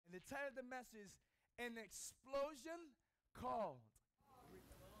title of the message is An Explosion Called.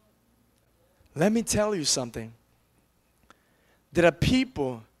 Let me tell you something. There are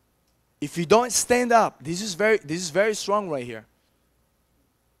people, if you don't stand up, this is very strong right here.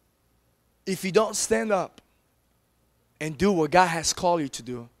 If you don't stand up and do what God has called you to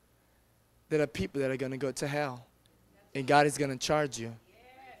do, there are people that are going to go to hell. And God is going to charge you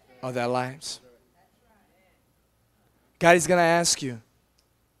of their lives. God is going to ask you,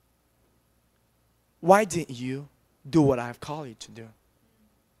 why didn't you do what I've called you to do?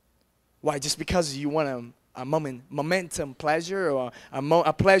 Why? Just because you want a momentum pleasure, or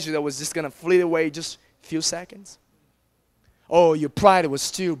a pleasure that was just going to flee away just a few seconds? Oh, your pride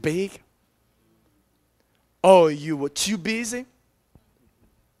was too big? Oh, you were too busy?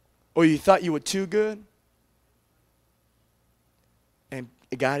 Or you thought you were too good? And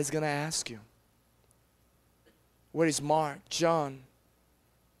God is going to ask you, where is Mark, John?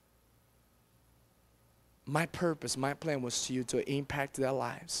 My purpose, my plan was to you to impact their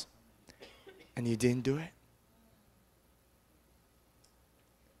lives. And you didn't do it.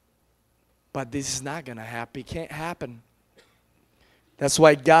 But this is not going to happen. It can't happen. That's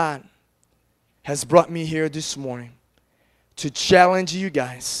why God has brought me here this morning to challenge you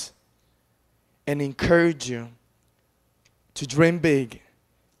guys and encourage you to dream big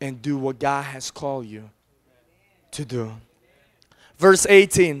and do what God has called you to do. Verse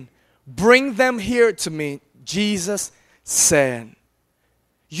 18, bring them here to me, Jesus said.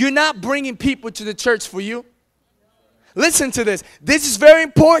 You're not bringing people to the church for you. Listen to this. This is very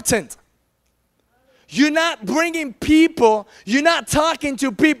important. You're not bringing people, you're not talking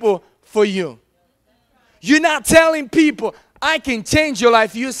to people for you. You're not telling people, I can change your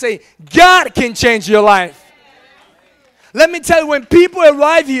life. You say, God can change your life. Let me tell you, when people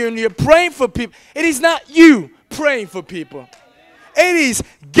arrive here and you're praying for people, it is not you praying for people. It is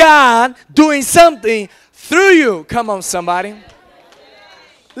God doing something through you. Come on, somebody.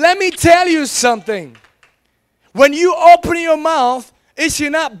 Let me tell you something. When you open your mouth, it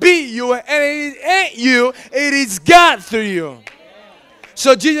should not be you, and it ain't you. It is God through you.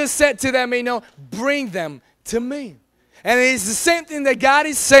 So Jesus said to them, bring them to me. And it is the same thing that God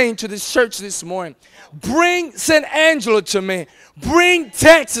is saying to this church this morning. Bring St. Angelo to me. Bring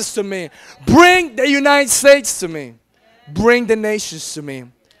Texas to me. Bring the United States to me. Bring the nations to me.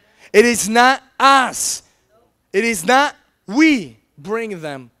 It is not us. It is not we. Bring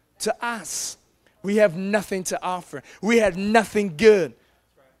them to us. We have nothing to offer. We have nothing good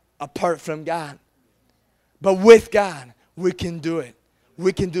apart from God. But with God, we can do it.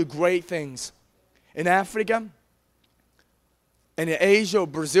 We can do great things. In Africa, and in Asia, or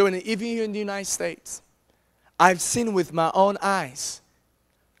Brazil, and even here in the United States, I've seen with my own eyes,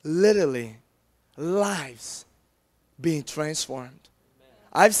 literally, lives being transformed.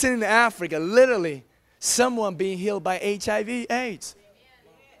 I've seen in Africa, literally, someone being healed by HIV/AIDS.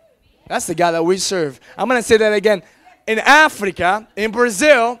 That's the God that we serve. I'm going to say that again. In Africa, in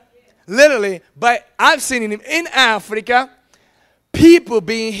Brazil, literally, but I've seen in Africa, people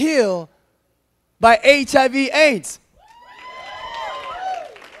being healed by HIV/AIDS.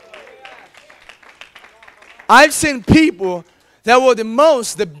 I've seen people that were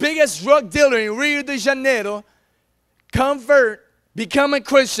the biggest drug dealer in Rio de Janeiro convert, become a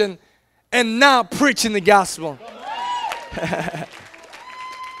Christian, and now preaching the gospel.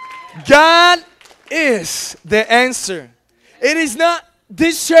 God is the answer. It is not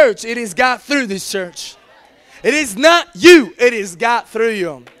this church. It is God through this church. It is not you. It is God through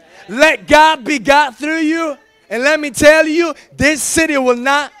you. Let God be God through you. And let me tell you, this city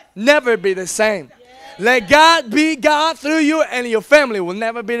will never be the same. Let God be God through you, and your family will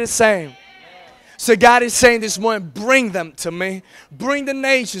never be the same. So God is saying this morning, bring them to me. Bring the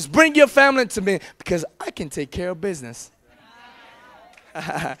nations. Bring your family to me, because I can take care of business.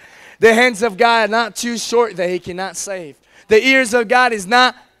 The hands of God are not too short that he cannot save. The ears of God is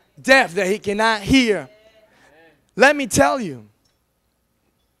not deaf that he cannot hear. Let me tell you,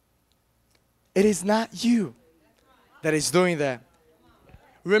 it is not you that is doing that.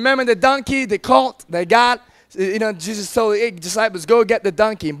 Remember the donkey, the colt that God, Jesus told the disciples, go get the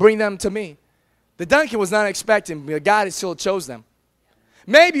donkey and bring them to me. The donkey was not expecting, but God still chose them.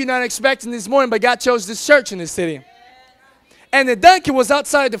 Maybe you're not expecting this morning, but God chose this church in this city. And the donkey was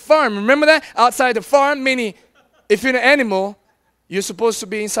outside the farm. Remember that? Outside the farm, meaning if you're an animal, you're supposed to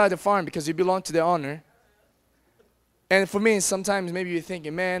be inside the farm because you belong to the owner. And for me, sometimes maybe you're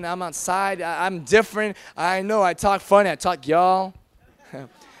thinking, man, I'm outside, I'm different. I know I talk funny, I talk y'all.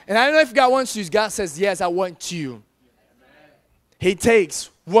 And I don't know if God wants you. God says, yes, I want you. He takes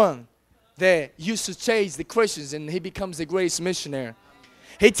one that used to chase the Christians, and he becomes the greatest missionary.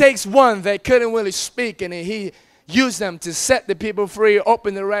 He takes one that couldn't really speak, and he used them to set the people free,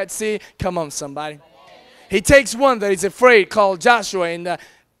 open the Red Sea. Come on, somebody. He takes one that is afraid, called Joshua,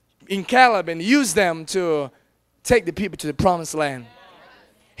 in Caleb, and used them to take the people to the promised land.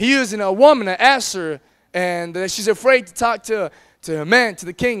 He used a woman, an Esther, and she's afraid to talk to a man, to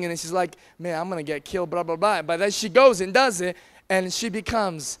the king, and she's like, man, I'm going to get killed, blah, blah, blah. But then she goes and does it, and she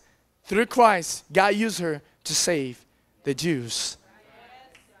becomes, through Christ, God used her to save the Jews.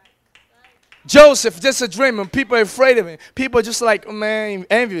 Joseph, just a dreamer. People are afraid of him. People are just like, oh, man,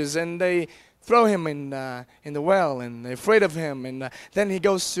 envious, and they throw him in the well, and they're afraid of him. And then he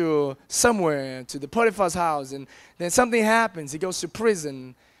goes to somewhere, to the Potiphar's house, and then something happens. He goes to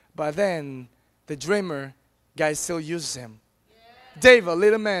prison, but then the dreamer guy still uses him. David, a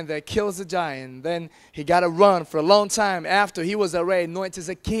little man that kills a giant. Then he got to run for a long time after he was already anointed as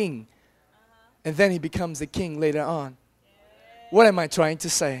a king. And then he becomes a king later on. What am I trying to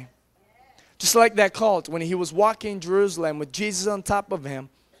say? Just like that cult, when he was walking in Jerusalem with Jesus on top of him,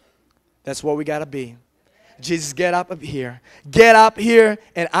 that's what we got to be. Jesus, get up here. Get up here,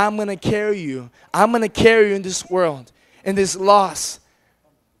 and I'm going to carry you. I'm going to carry you in this world, in this lost,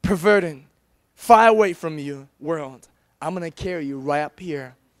 perverted, far away from you world. I'm going to carry you right up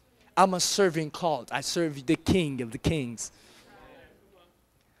here. I'm a serving cult. I serve the King of the Kings.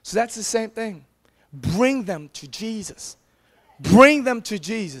 So that's the same thing. Bring them to Jesus. Bring them to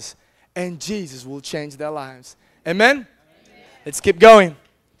Jesus, and Jesus will change their lives. Amen? Amen. Let's keep going.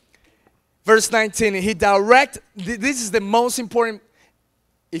 Verse 19, this is the most important.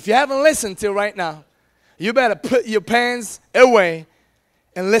 If you haven't listened to it right now, you better put your pens away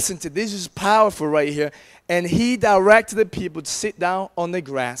and listen to this. This is powerful right here. And he directed the people to sit down on the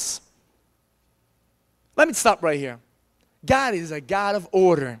grass. Let me stop right here. God is a God of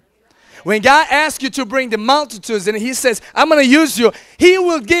order. When God asks you to bring the multitudes and he says, I'm going to use you, he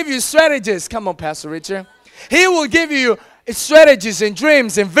will give you strategies. Come on, Pastor Richard. He will give you strategies and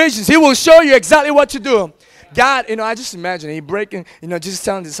dreams and visions. He will show you exactly what to do. God, I just imagine he breaking, just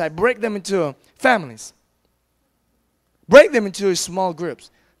telling the disciples, break them into families. Break them into small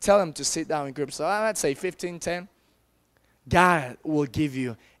groups. Tell them to sit down in groups. So I'd say 15, 10. God will give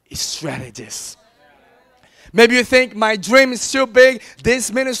you strategies. Maybe you think my dream is too big.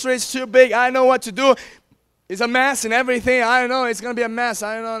 This ministry is too big. I know what to do. It's a mess and everything. I don't know. It's going to be a mess.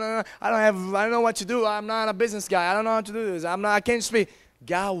 I don't know what to do. I'm not a business guy. I don't know how to do this. I can't speak.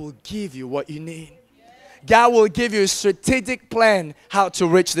 God will give you what you need. God will give you a strategic plan how to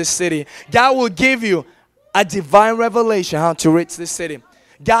reach this city. God will give you a divine revelation how to reach this city.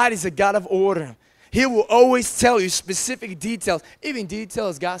 God is a God of order. He will always tell you specific details, even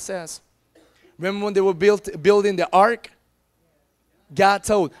details God says. Remember when they were building the ark? God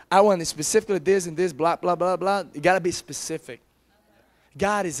told, I want specifically this and this, blah, blah, blah, blah. You got to be specific.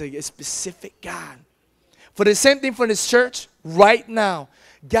 God is a specific God. For the same thing for this church, right now,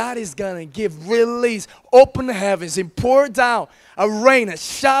 God is going to give release, open the heavens, and pour down a rain, a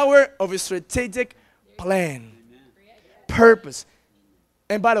shower of a strategic plan, purpose.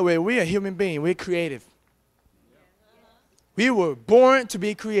 And by the way, we are human beings. We're creative. We were born to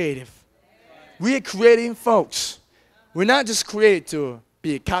be creative. We are creating folks. We're not just created to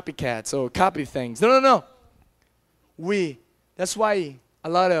be copycats or copy things. No. That's why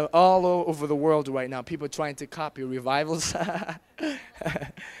all over the world right now, people are trying to copy revivals.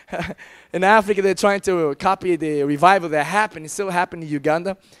 In Africa, they're trying to copy the revival that happened. It still happened in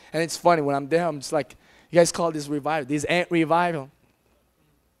Uganda. And it's funny, when I'm there, I'm just like, you guys call this revival. This ain't revival.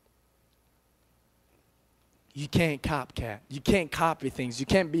 You can't copycat. You can't copy things. You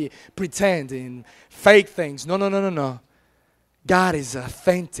can't be pretending, fake things. No. God is an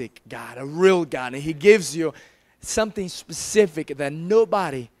authentic God, a real God. And he gives you something specific that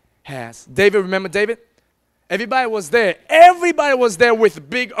nobody has. David, remember David? Everybody was there. Everybody was there with a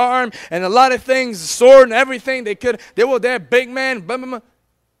big arm and a lot of things, sword and everything. They were there, big man. Blah, blah, blah.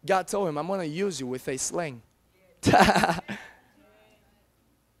 God told him, I'm going to use you with a sling. A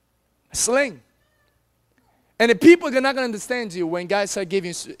sling. And the people are not going to understand you when God starts giving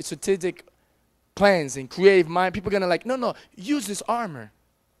you strategic plans and creative mind. People are going to like, no, use this armor.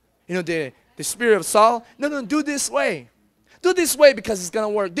 The spirit of Saul. No, do this way. Do this way because it's going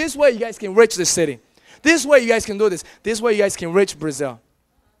to work. This way you guys can reach the city. This way you guys can do this. This way you guys can reach Brazil.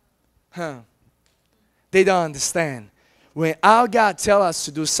 They don't understand. When our God tells us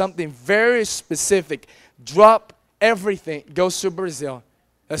to do something very specific, drop everything, goes to Brazil.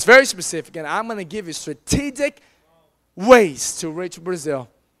 That's very specific, and I'm going to give you strategic ways to reach Brazil.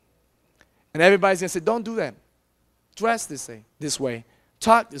 And everybody's going to say, don't do that. Dress this way.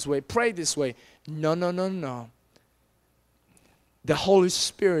 Talk this way. Pray this way. No. The Holy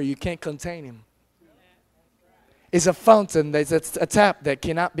Spirit, you can't contain him. It's a fountain, there's a tap that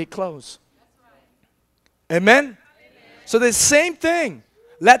cannot be closed. Amen? So the same thing.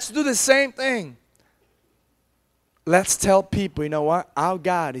 Let's do the same thing. Let's tell people, you know what? Our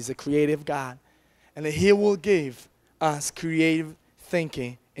God is a creative God. And that he will give us creative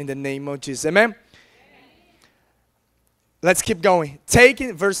thinking in the name of Jesus. Amen? Let's keep going.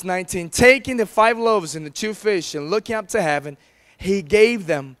 Verse 19. Taking the 5 loaves and the 2 fish and looking up to heaven, he gave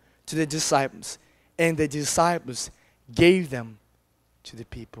them to the disciples. And the disciples gave them to the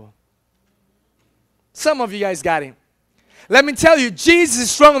people. Some of you guys got it. Let me tell you, Jesus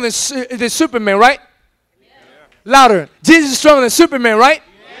is stronger than Superman, right? Yeah. Louder. Jesus is stronger than Superman, right?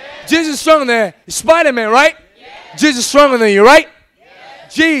 Yeah. Jesus is stronger than Spider-Man, right? Yeah. Jesus is stronger than you, right? Yeah.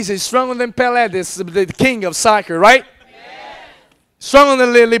 Jesus is stronger than Pelé, the king of soccer, right? Yeah. Stronger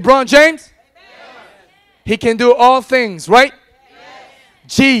than LeBron James? Yeah. He can do all things, right?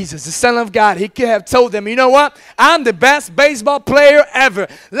 Jesus, the Son of God, he could have told them, you know what? I'm the best baseball player ever.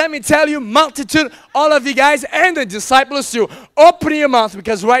 Let me tell you, multitude, all of you guys and the disciples too, open your mouth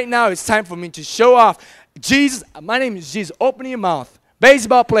because right now it's time for me to show off. Jesus, my name is Jesus. Open your mouth.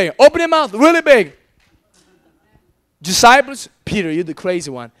 Baseball player, open your mouth really big. Disciples, Peter, you're the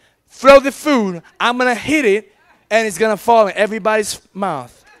crazy one. Throw the food. I'm going to hit it and it's going to fall in everybody's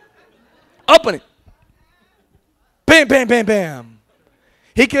mouth. Open it. Bam, bam, bam, bam.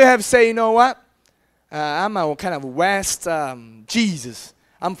 He could have said, you know what? I'm a kind of West Jesus.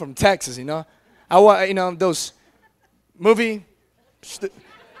 I'm from Texas, you know. I want, you know, those movie.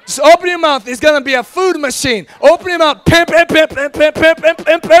 Just open your mouth. It's gonna be a food machine. Open your mouth. Pam, pam, pam, pam, pam, pam, pam,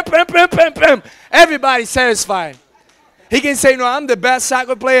 pam, pam, pam, pam, pam, pam. Everybody's satisfied. He can say, no, I'm the best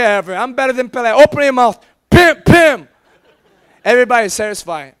soccer player ever. I'm better than Pelé. Open your mouth. Pam, pam. Everybody's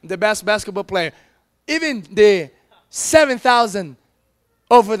satisfied. The best basketball player. Even the 7,000.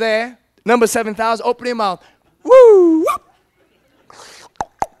 Over there, number 7,000, open your mouth. Woo!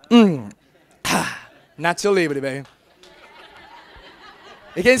 Nacho Libre, baby.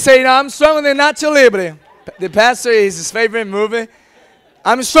 You can say, you know, I'm stronger than Nacho Libre. The pastor is his favorite movie.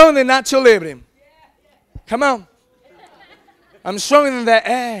 I'm stronger than Nacho Libre. Come on. I'm stronger than that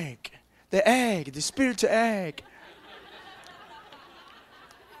egg. The spiritual egg.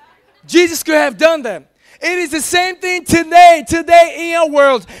 Jesus could have done that. It is the same thing today. Today in your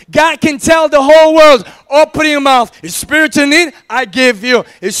world, God can tell the whole world, open your mouth. If spiritual need, I give you.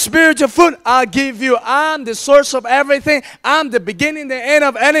 If spiritual food, I'll give you. I'm the source of everything. I'm the beginning, the end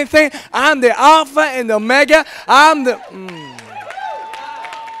of anything. I'm the Alpha and the Omega. I'm the...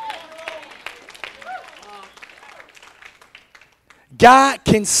 God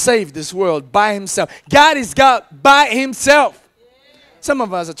can save this world by himself. God is God by himself. Some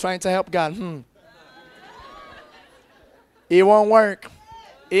of us are trying to help God. It won't work.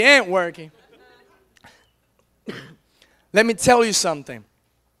 It ain't working. Let me tell you something.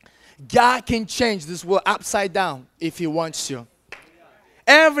 God can change this world upside down if he wants to.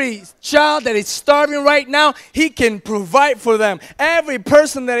 Every child that is starving right now, he can provide for them. Every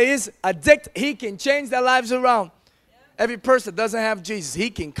person that is addicted, he can change their lives around. Every person that doesn't have Jesus, he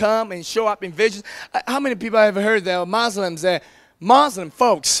can come and show up in visions. How many people have heard that Muslim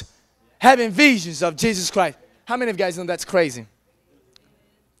folks having visions of Jesus Christ? How many of you guys know that's crazy?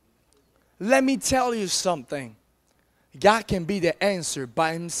 Let me tell you something. God can be the answer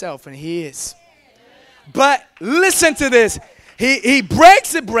by himself, and he is. But listen to this. He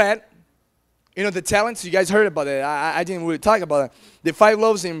breaks the bread. You know the talents? You guys heard about it. I didn't really talk about it. The 5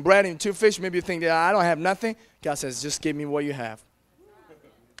 loaves and bread and 2 fish. Maybe you think that I don't have nothing. God says, just give me what you have.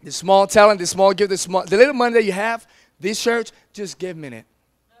 The small talent, the small gift, the little money that you have, this church, just give me it.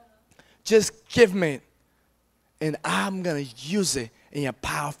 Just give me it. And I'm going to use it in a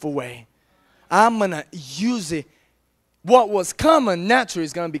powerful way. I'm going to use it. What was common, natural,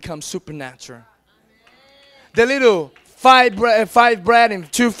 is going to become supernatural. The little 5 bread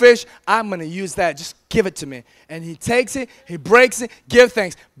and 2 fish, I'm going to use that. Just give it to me. And he takes it, he breaks it, give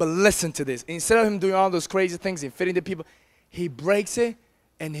thanks. But listen to this. Instead of him doing all those crazy things and feeding the people, he breaks it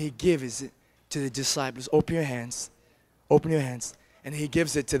and he gives it to the disciples. Open your hands. Open your hands. And he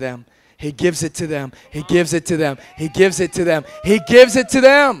gives it to them. He gives it to them. He gives it to them. He gives it to them. He gives it to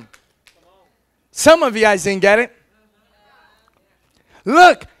them. Some of you guys didn't get it.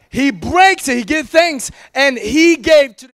 Look, he breaks it. He gives thanks. And he gave to